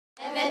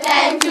And the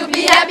time to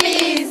be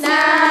happy is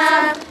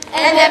now,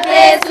 and the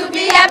place to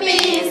be happy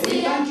is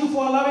here. Thank you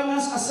for allowing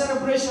us a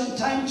celebration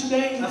time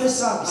today in this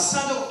service.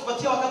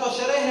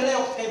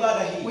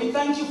 We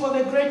thank you for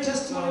the great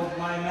testimony. So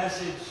my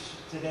message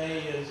today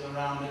is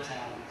around the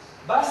talents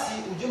Basi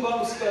ujumbe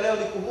wangu siku ya leo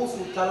ni kuhusu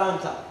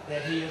talanta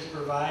that He has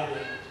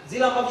provided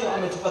zile ambavyo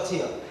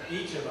ametupatia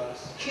each of us.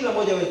 kila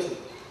mmoja wetu.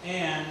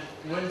 And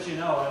wouldn't you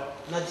know it,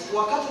 Na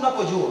wakati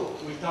unapojua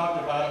we've talked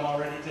about them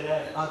already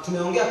today.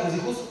 tumeongea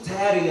kuzihusu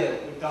tayari leo.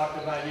 We've talked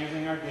about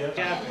using our gifts.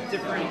 We have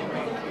different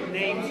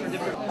names for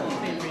different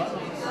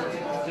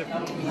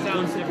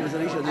sounds different.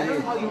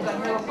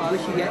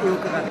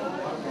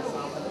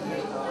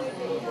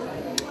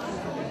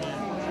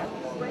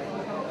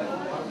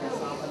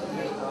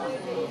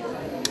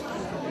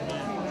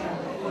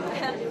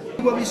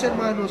 Mis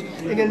hermanos,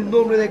 en el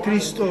nombre de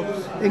Cristo,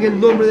 en el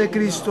nombre de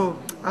Cristo.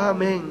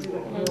 Amén.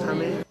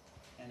 Amén.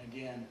 And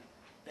again,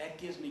 that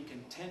gives me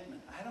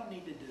contentment. I don't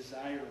need to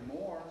desire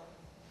more.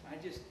 I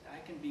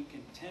can be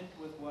content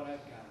with what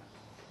I've got.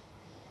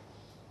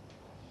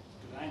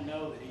 Because I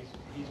know that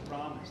He's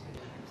promised that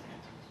His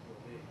answers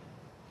will be.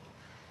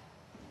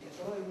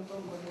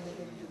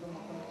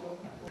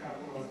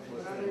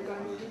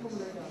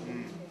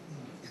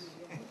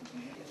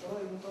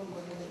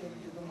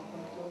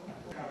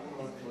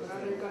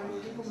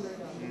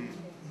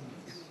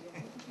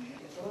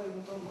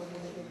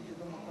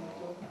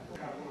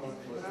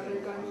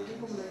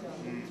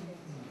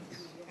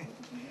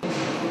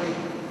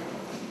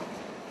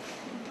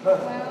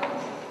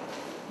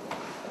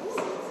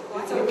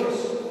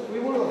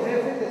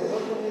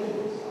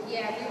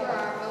 Yeah, we were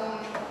our own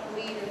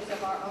leaders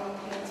of our own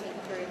painting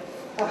crew.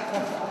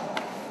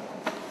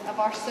 Of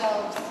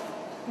ourselves.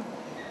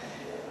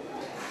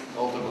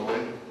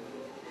 Ultimately,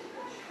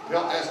 yeah,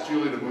 ask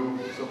Julie to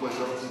move someplace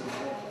else.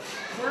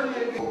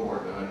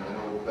 Important, and I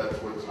know that's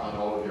what's on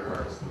all of your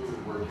hearts, the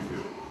work you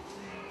do.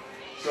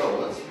 So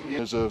let's begin.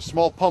 There's a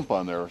small pump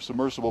on there, a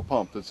submersible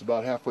pump that's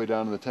about halfway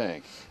down in the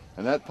tank,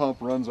 and that pump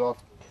runs off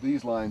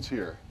these lines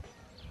here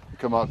to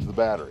come out to the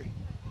battery.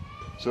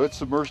 So it's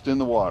submersed in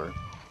the water,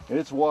 and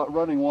it's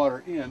running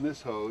water in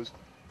this hose.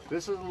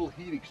 This is a little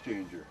heat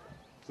exchanger.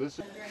 So this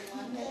is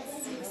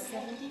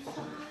 675,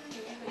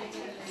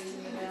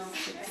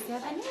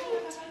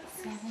 678,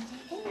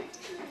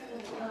 78.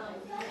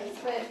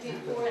 But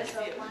before it's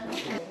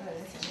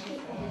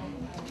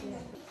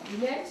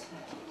next,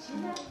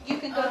 you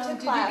can go to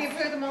class. Did you give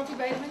her the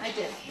multivitamin? I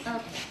did.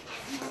 Okay.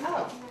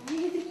 Oh.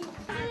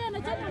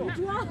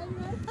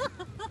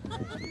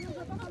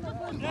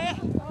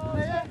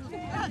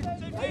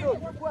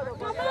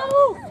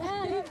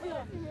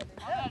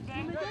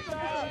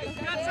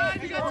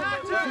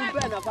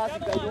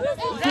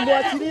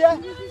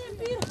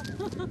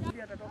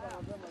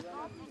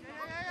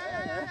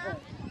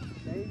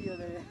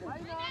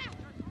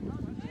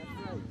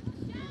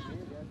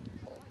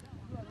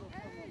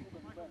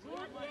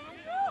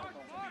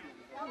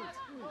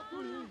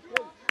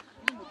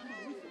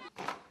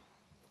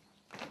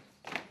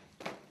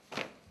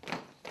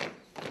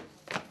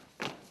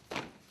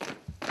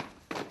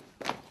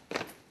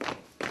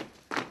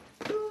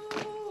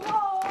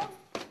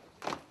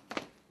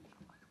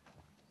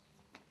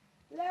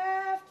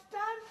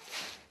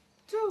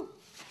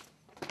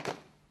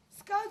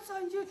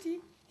 On duty,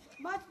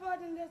 much more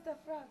than just the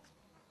front.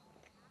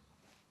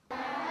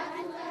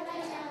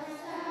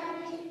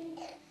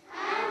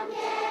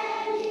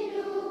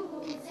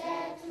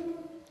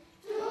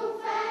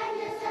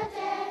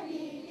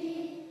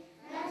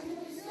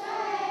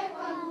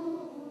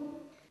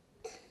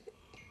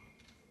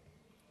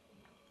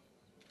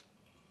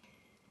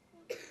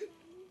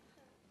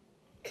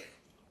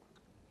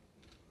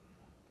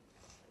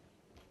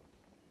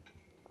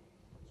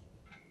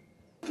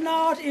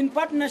 Now, in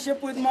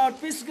partnership with Mount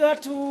Pisgah,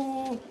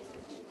 to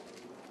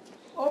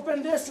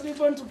open this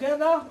ribbon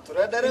together.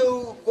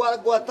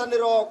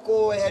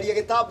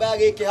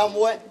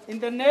 In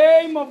the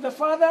name of the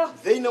Father,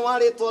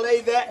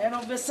 and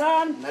of the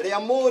Son,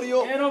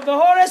 and of the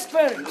Holy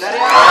Spirit.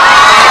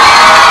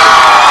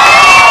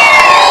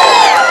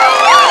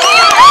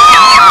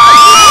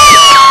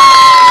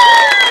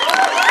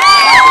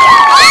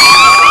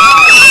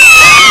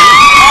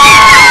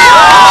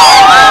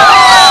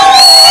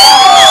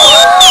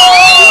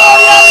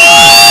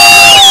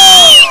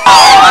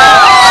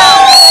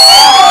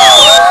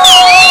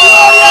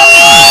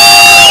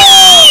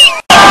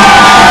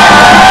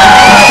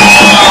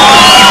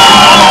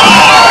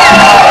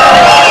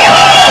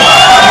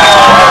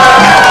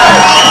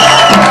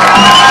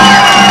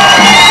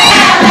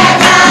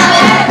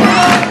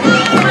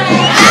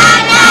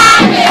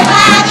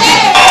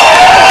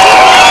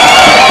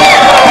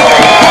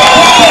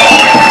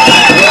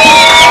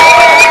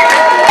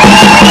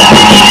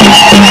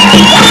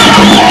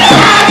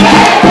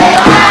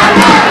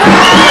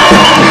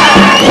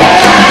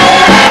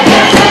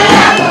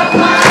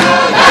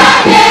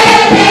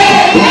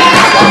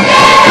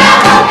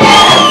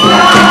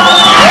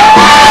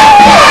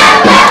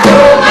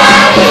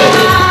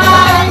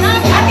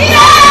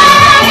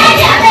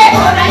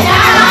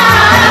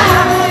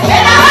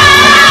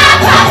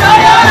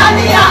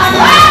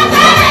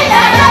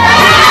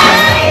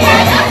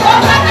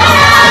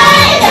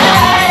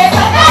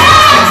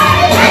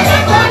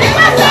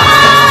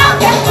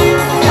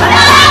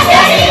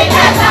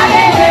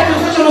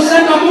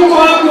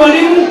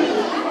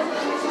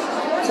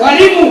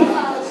 Walimu,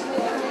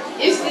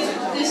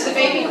 Is the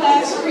baby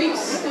class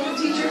preschool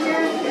teacher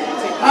here?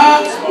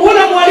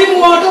 ule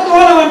mwalimu wa watoto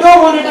wale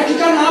wadogo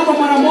anatakikana hapa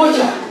mara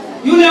moja.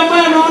 Yule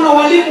ambaye anaona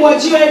walimu wa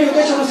GOA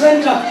Educational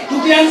Center,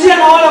 tukianzia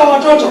na wale wa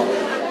watoto.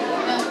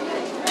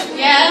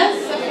 Yes,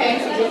 okay.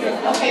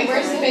 Okay,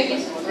 where's the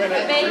babies? The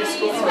babies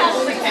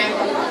pass the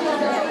camera.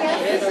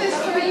 This is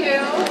for you.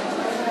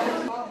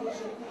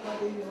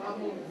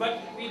 But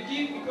we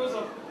give because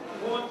of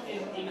what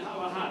is in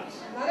our hearts.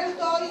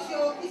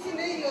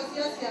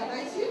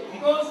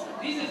 Because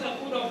this is the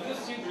food of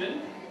these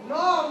children.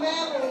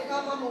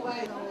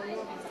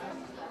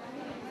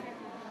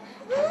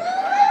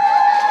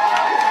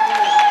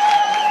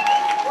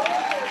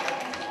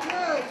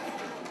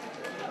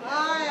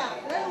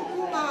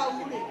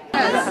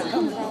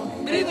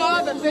 Bring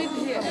all the faith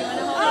here.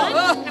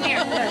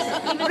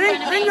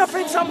 Bring your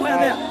feet somewhere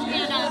there.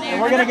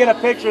 And we're going to get a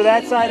picture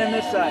that side and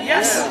this side.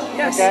 Yes,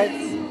 yes.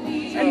 Okay?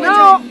 And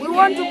now we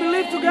want to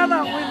believe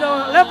together with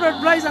the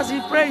Reverend Blaise as he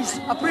prays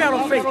a prayer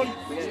of faith.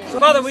 So,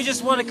 Father, we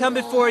just want to come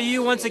before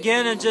you once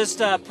again and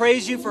just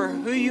praise you for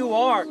who you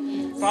are.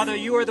 Father,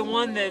 you are the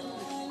one that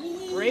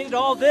created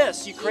all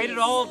this. You created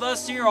all of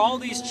us here, all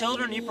these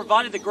children. You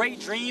provided the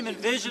great dream and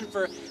vision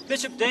for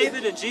Bishop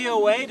David and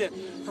GOA to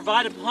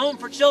provide a home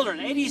for children.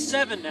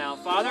 87 now,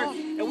 Father.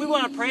 And we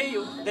want to pray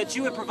that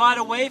you would provide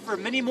a way for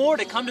many more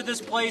to come to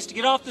this place, to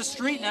get off the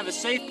street and have a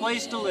safe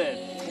place to live.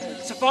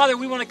 So, Father,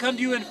 we want to come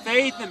to you in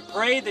faith and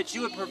pray that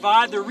you would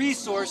provide the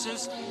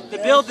resources to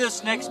build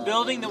this next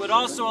building that would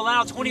also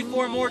allow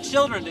 24 more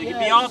children to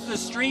be off the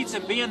streets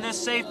and be in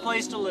this safe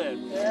place to live.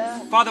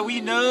 Father,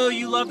 we know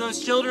you love those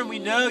children. We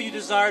know you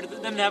desire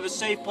them to have a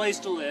safe place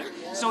to live.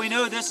 So we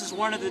know this is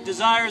one of the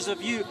desires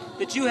of you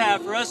that you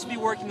have for us to be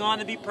working on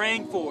and be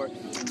praying for.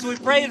 So we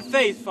pray in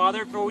faith,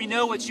 Father, for we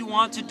know what you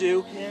want to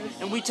do,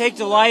 and we take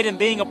delight in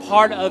being a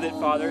part of it,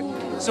 Father.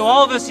 So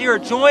all of us here are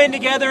joined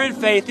together in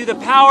faith through the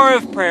power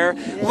of prayer,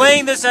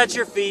 laying this at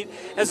your feet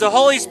as the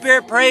Holy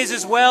Spirit prays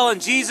as well,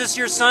 and Jesus,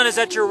 your Son, is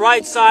at your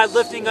right side,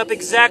 lifting up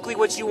exactly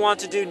what you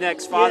want to do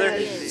next,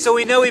 Father. So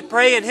we know we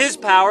pray in His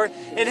power,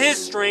 in His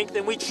strength,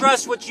 and we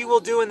trust what you will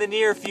do in the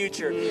near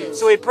future.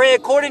 So we pray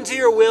according to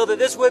your will that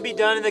this would be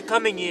done in the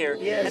coming year.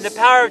 In the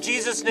power of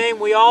Jesus' name,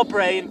 we all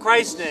pray. In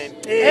Christ's name,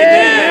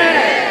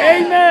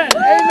 amen. Amen.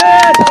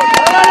 Amen.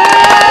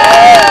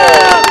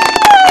 Amen.